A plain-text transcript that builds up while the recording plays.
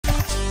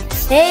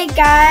Hey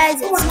guys,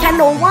 it's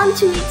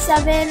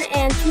Kendall1287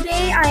 and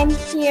today I'm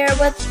here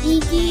with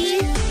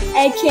Iggy,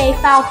 aka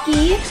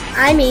Falky.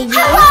 I'm Iggy.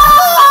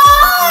 Hello!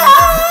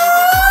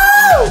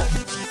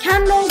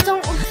 Kendall,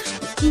 don't.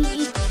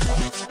 Iggy.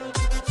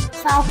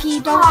 Falky,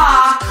 don't.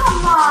 Aw,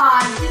 come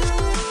on, dude.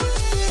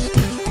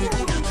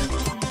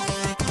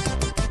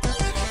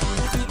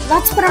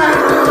 Let's put him.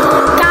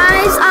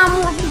 Guys,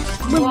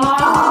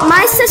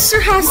 my sister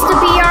has to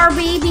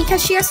BRB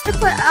because she has to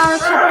put our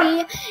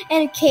puppy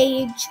in a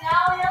cage.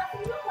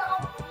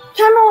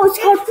 Kendall, it's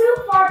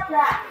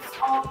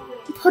called.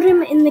 Put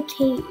him in the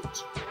cage.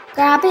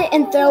 Grab it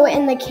and throw it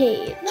in the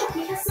cage.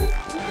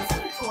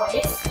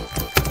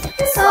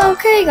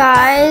 Okay,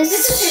 guys,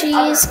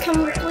 she's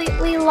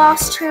completely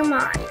lost her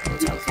mind.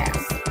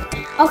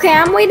 Okay,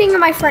 I'm waiting in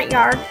my front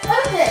yard.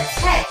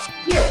 Hey,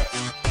 you.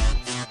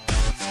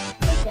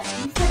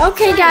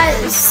 Okay,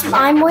 guys,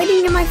 I'm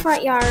waiting in my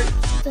front yard.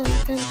 Come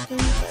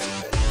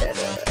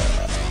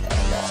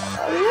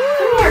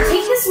here,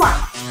 take this one.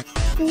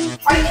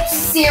 Are you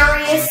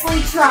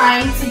seriously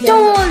trying to get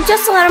Don't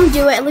just let him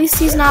do it. At least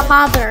he's not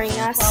bothering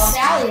us. Well,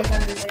 Sally is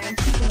under there.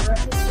 She can rip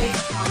his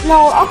face off.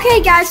 No,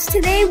 okay, guys,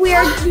 today we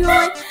are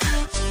doing.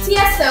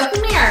 Tiesto,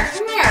 come here,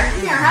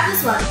 have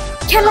this one.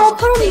 Kendall,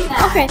 put him.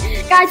 Okay,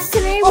 guys,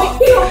 today we.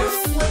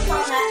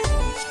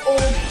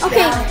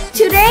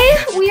 Today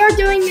we are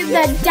doing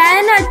the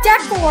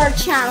decor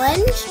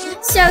challenge.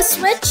 So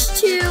switch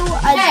to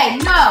a. Hey,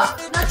 no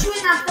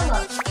chewing that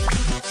pillow.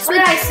 What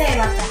did I say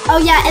about that? Oh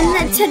yeah, and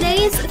then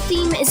today's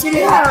theme is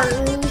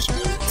orange.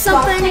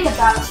 Something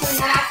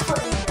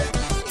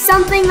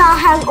that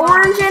has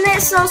orange in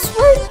it. So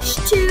switch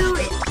to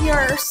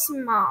your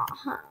small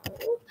home.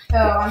 Oh,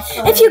 I'm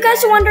sorry. If you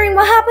guys are wondering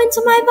what happened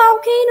to my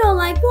volcano,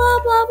 like blah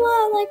blah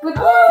blah,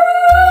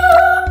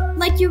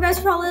 like you guys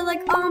probably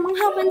like, what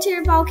happened to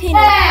your volcano?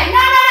 Hey, no!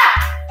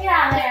 Get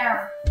out of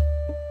there.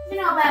 You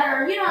know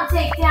better. You don't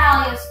take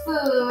Dahlia's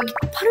food.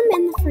 Put him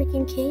in the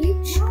freaking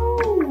cage.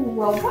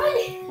 No, why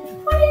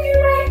did you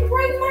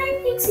why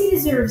thinks he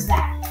deserves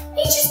that?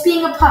 He's just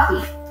being a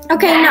puppy.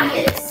 Okay, now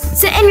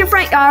sit in your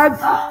front yard.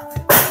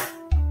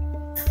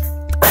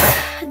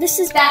 That's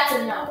a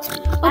no.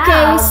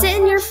 Okay, Ow. sit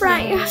in your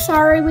front yard.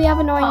 Sorry, we have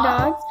annoying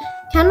dogs.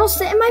 Kendall,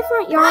 sit in my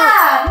front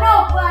yard.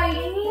 No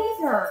biting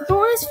either.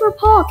 Don't ask for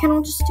Paul.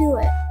 Kendall, just do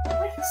it.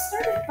 He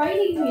started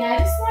biting me. I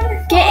just wanted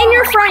to Get in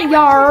your front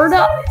yard.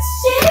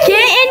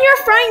 Get in your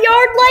front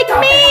yard like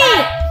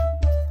me.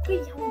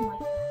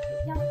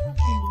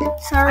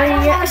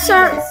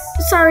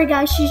 Sorry,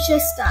 guys. She's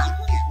just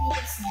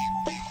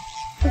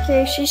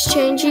Okay, she's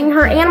changing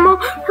her animal.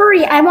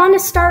 Hurry, I want to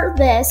start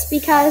this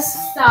because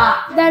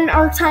then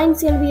our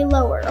time's gonna be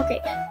lower.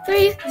 Okay,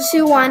 3,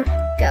 2, 1,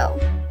 go.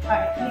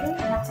 Alright, you don't even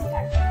have to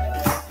act like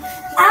this.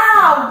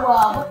 Ow!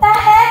 What the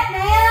heck,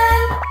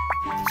 man?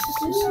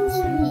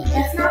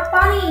 That's not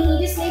funny.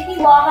 He just made me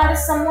log out of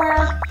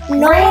somewhere.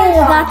 No,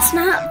 random. that's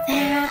not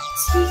that.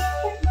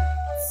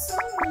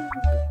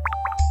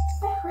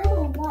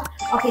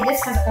 Okay,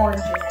 this has orange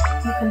in it.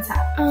 You can tell.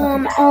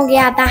 Oh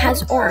yeah, that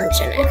has orange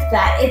in Look it. at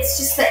that. It's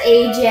just the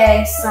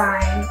AJ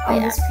sign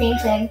on this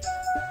painting.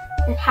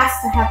 It has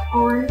to have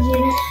orange in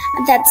it.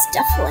 That's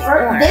definitely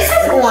orange. This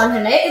has orange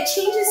in it. It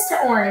changes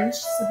to orange,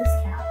 so this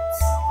counts.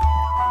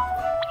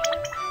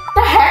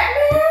 The heck,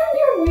 man?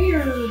 You're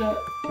weird.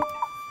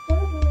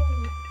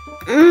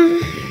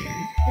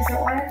 Is there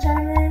orange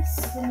on this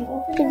when you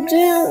open it?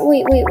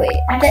 Wait.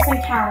 That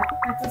doesn't count.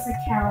 That doesn't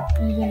count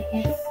even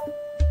if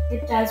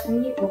it does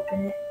when you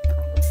open it.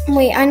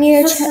 Wait, I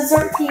need to check. This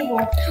dessert table.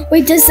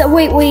 Wait,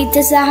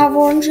 does that have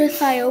orange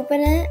if I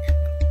open it?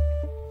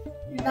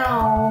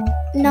 No.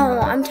 No,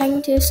 I'm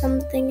talking to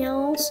something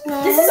else.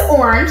 No. This is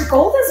orange.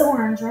 Gold is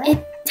orange, right?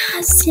 It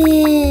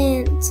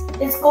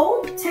doesn't. Is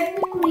gold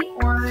technically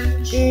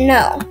orange?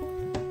 No.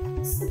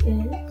 Yes, it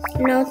is.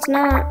 No, it's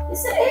not.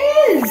 Yes, it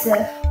is.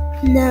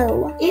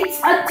 No. It's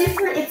a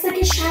different. It's like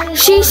a shiny.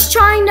 She's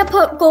trying to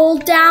put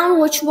gold down,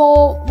 which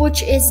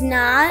is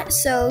not.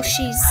 So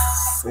she's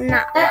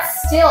not.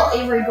 That's still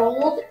Avery.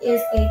 Gold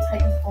is a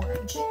type of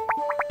orange.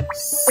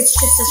 It's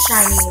just a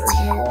shiny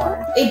version of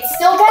orange. It's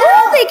still gold.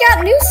 Oh, they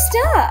got new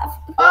stuff.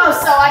 Oh,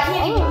 so I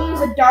can't even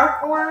use a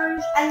dark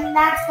orange. I mean,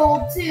 that's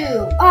gold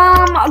too.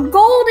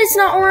 Gold is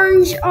not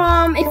orange.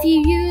 If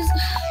you use.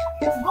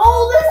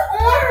 Gold is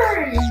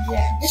orange.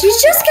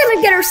 She's just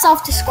gonna get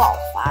herself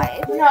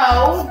disqualified.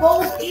 No,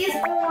 gold is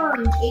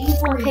orange.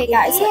 Avery. Okay,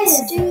 guys,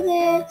 let's do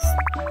this.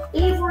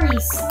 Avery,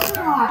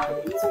 stop.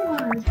 It is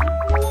orange.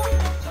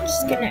 I'm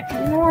just gonna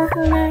ignore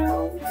her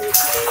now.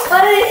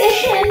 But it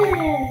is.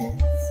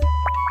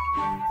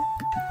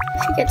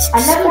 She gets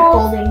another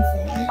golding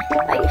thing.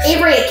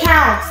 Avery, it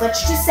counts.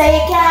 Let's just say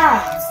it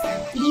counts.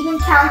 It even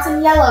counts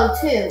in yellow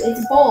too.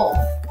 It's bold.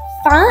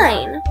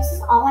 Fine. This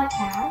is all I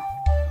have.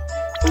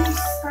 Ooh,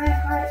 sky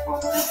high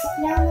almost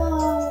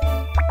yellow.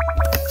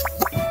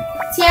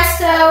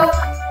 Tiesto,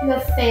 you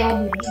have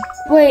failed me.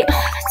 Wait,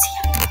 let's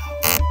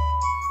see.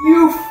 You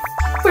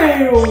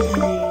failed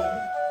me.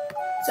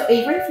 So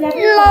Avery, if you have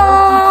your phone,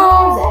 you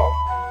can use it.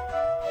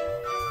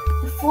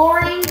 The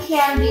flooring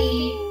can be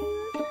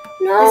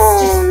No. This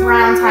is just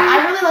brown tile. I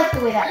really like the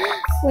way that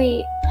looks.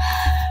 Wait.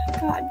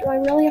 God, do I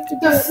really have to do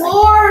The it?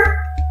 floor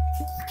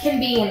can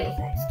be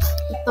anything.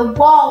 The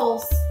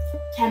walls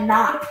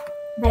cannot.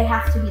 They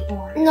have to be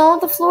orange. No,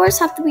 the floors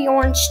have to be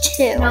orange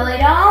too. No, they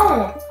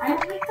don't. I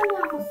don't like the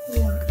lava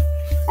floor.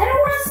 I don't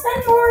want to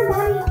spend more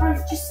money on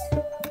just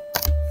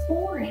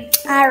flooring.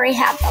 I already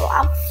have the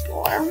lava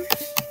floor.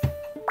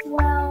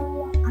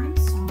 Well, I'm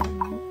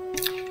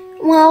sorry.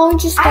 Well,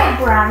 just I have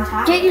brown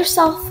tile. get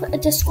yourself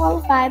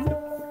disqualified.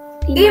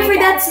 Avery,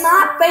 that's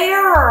not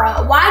fair.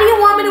 Why do you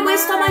want me to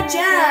waste all my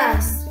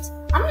gems?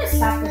 I'm gonna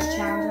stop this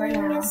challenge right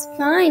now. It's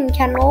fine,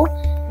 Kendall.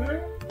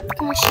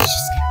 Gosh, she's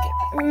just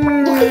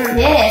gonna Look get. at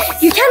this.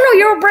 You Kendall,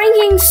 you're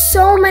breaking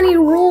so many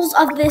rules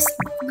of this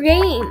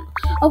game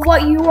of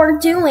what you are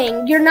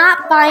doing. You're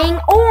not buying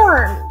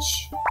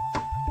orange.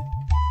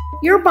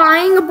 You're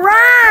buying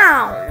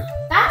brown.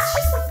 That's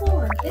just the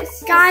floor.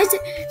 This Guys,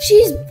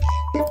 she's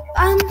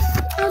I'll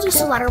just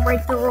let her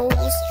break the rules.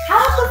 How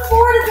the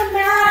floor doesn't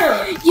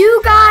matter?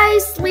 You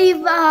guys leave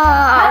How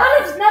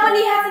about if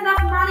nobody has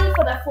enough money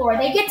for the floor?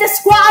 They get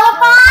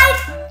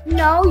disqualified?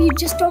 No, you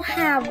just don't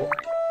have one.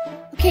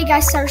 Okay,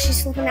 guys, sorry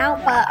she's flipping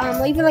out, but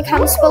leave in the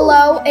comments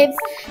below if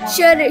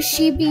should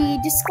she be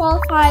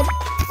disqualified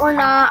or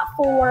not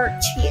for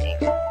cheating.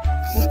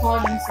 We'll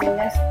probably gonna say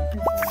yes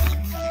because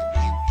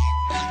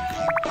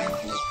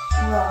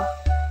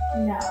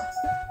no,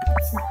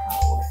 it's not how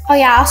it works. Oh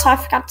yeah, also I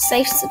forgot to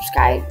say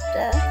subscribe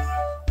to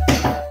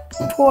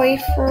Toy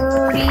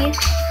Freddy.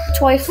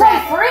 Toy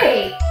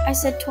free. I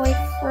said Toy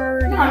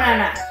Freddy.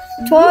 No.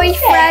 Toy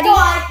Freddy.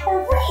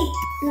 Toy free.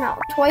 No,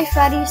 Toy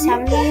Freddy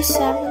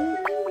 77.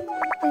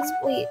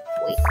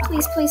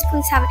 Please, please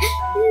have it.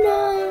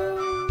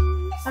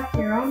 No. Suck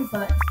your own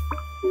butt.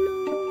 No.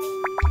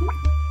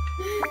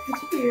 Did you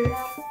figure it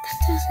out?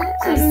 That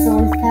Please doesn't.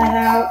 delete that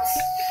out.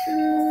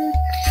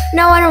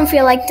 No, I don't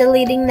feel like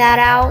deleting that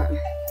out.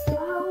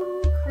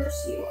 Oh,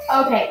 curse you.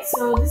 Okay,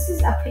 so this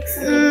is a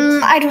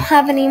pixelated I don't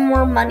have any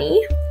more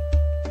money.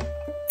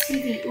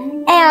 TV.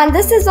 Ooh. And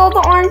this is all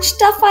the orange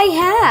stuff I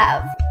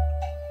have.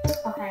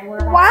 Okay, we're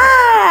about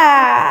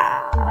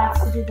Wow.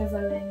 to do the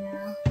voting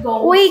now.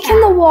 Gold Wait, can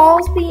cat. the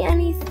walls be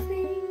anything?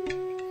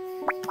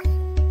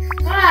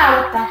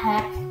 Ah, what the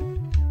heck?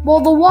 Well,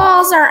 the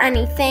walls are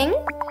anything.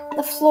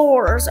 The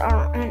floors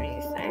aren't anything.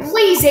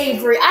 Please,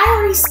 Avery, I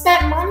already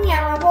spent money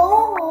on a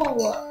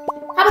wall.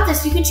 How about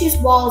this? You can choose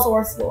walls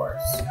or floors.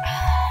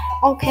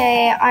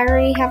 Okay, I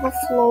already have a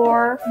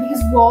floor.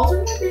 Because walls are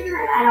more bigger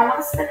and I don't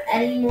want to spend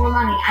any more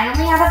money. I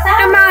only have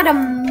I'm 1,000. out of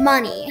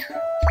money.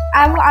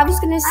 I was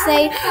gonna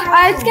say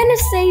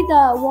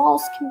the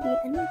walls can be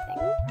anything.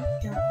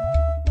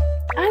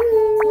 I'm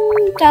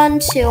done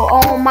too.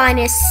 Oh, mine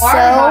is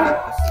so.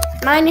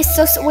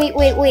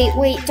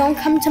 Wait. Don't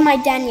come to my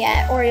den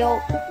yet, or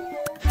you'll.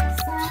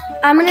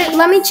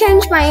 Let me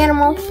change my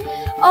animal.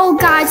 Oh,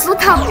 guys,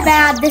 look how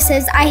bad this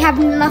is. I have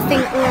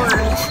nothing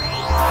orange.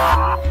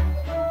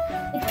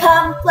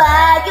 Come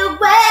fly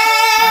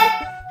away.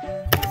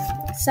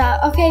 So,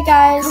 okay,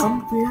 guys,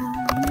 Come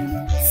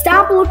fly.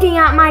 stop looking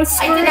at my I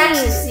screen. didn't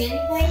actually see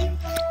anything,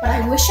 but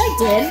I wish I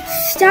did.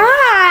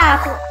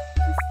 Stop.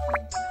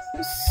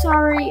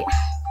 Sorry,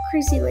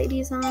 crazy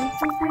lady's on. I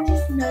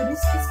just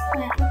noticed this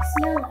plant looks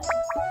yellow.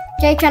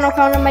 Okay, Kendall,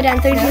 come to my den.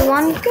 3, 2,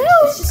 1, go.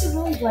 It's just a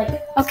really like.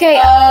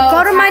 Okay,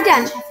 go to my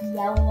den.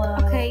 Yellow.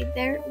 Okay,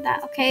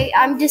 okay,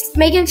 I'm just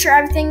making sure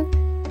everything.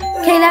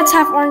 Okay, that's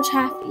half orange,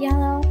 half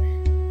yellow.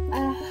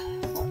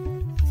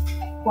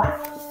 Wow.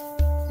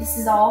 This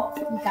is all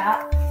you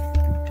got.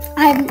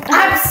 I'm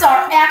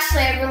sorry.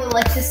 Actually, I really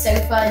like the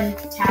sofa and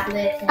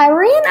tablet. And I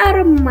ran out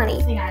of money.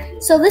 everything I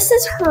do. So this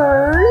is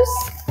hers.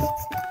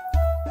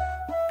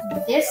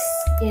 This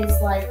is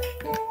like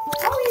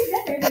probably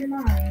better than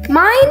mine.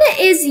 Mine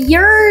is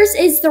yours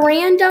is the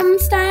random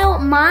style.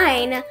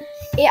 Mine,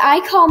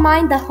 I call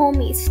mine the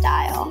homie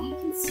style. You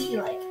can see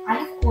like I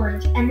have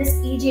orange, and this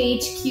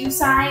EJHQ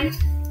sign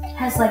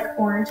has like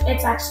orange.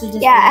 It's actually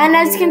just And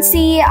as you can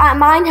see,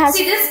 mine has.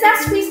 See, this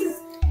masterpiece is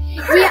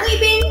currently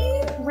being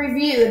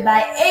reviewed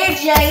by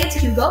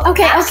AJHQ. Go.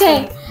 Okay,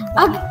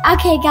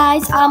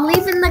 guys.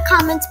 Leave in the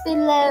comments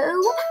below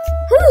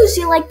whose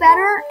you like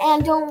better,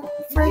 and don't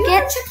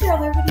forget. Check your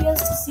other videos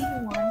to see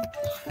who won.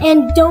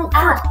 And don't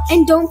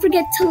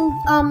forget to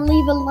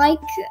leave a like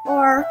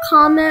or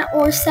comment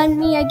or send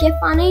me a gift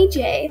on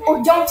AJ.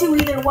 Or don't do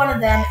either one of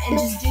them and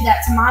just do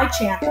that to my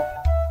channel.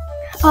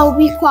 Oh,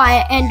 be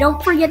quiet and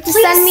don't forget to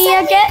send me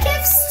a gift.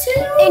 Gifts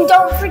too. And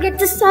don't forget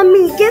to send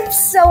me gifts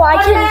so I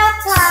can. Mail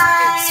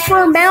time.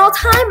 For mail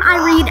time, I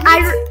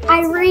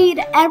read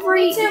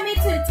every. Me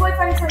too. Toy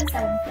Freddy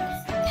 27.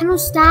 Kendall,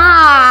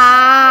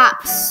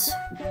 stop. This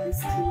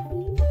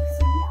TV looks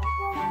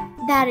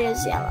yellow. That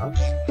is yellow.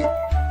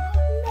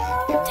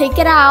 Take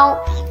it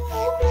out.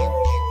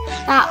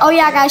 Oh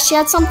yeah, guys, she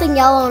had something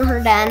yellow in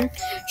her den.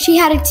 She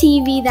had a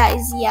TV that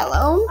is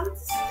yellow. I'm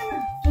just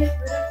gonna get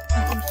rid of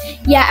everything.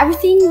 Yeah,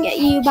 everything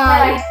you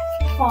buy.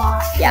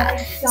 Yeah.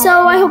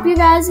 So I hope you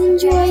guys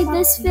enjoyed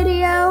this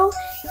video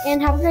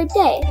and have a great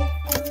day.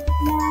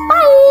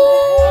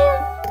 Bye.